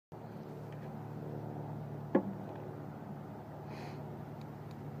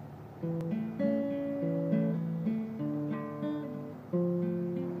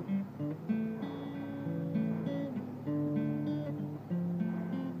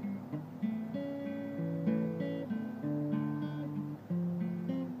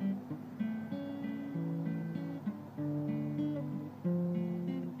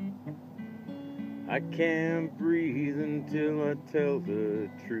I can't breathe until I tell the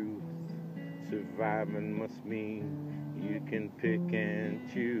truth. Surviving must mean you can pick and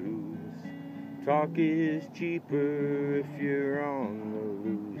choose. Talk is cheaper if you're on the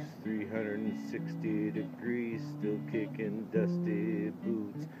loose. 360 degrees, still kicking dusty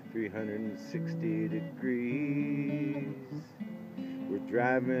boots. 360 degrees. We're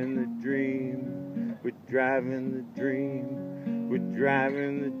driving the dream, we're driving the dream, we're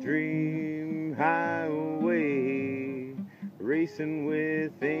driving the dream highway, racing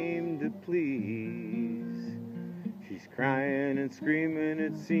with aim to please. She's crying and screaming,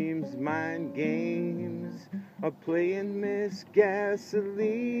 it seems mind games are playing Miss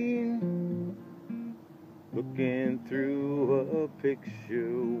Gasoline. Looking through a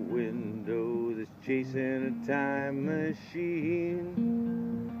picture window that's chasing a time machine.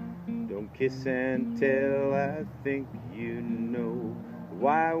 Don't kiss and tell, I think you know.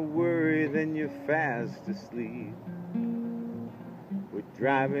 Why worry, then you're fast asleep. We're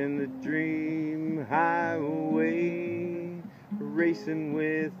driving the dream highway, racing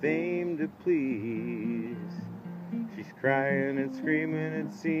with aim to please. She's crying and screaming,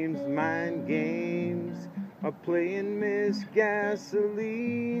 it seems mind games are playing Miss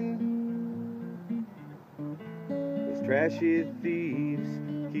Gasoline. Those trashy thieves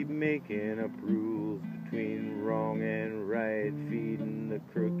keep making up rules between wrong and right, feeding the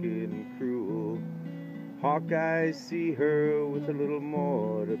crooked and cruel. Hawkeyes see her with a little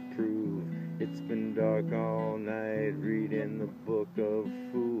more to prove. It's been dark all night reading the book of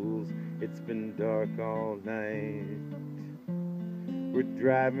fools. It's been dark all night. We're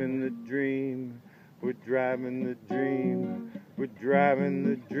driving the dream, we're driving the dream, we're driving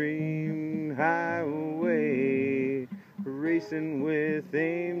the dream highway, racing with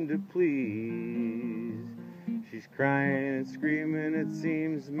aim to please. She's crying and screaming, it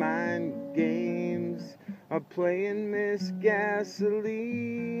seems mind games are playing Miss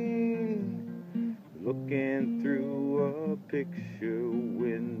Gasoline. Looking through a picture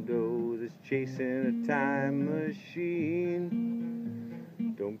window that's chasing a time machine.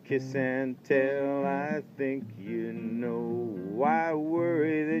 Don't kiss and tell, I think you know. Why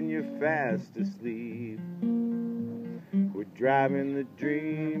worry, then you're fast asleep. We're driving the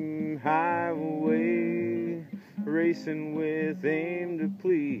dream highway, racing with aim to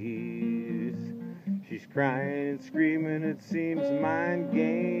please. She's crying and screaming, it seems mind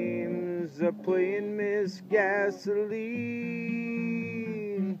games are playing Miss Gasoline.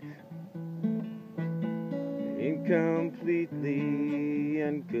 Incompletely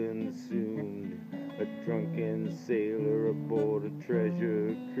unconsumed, a drunken sailor aboard a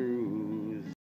treasure cruise.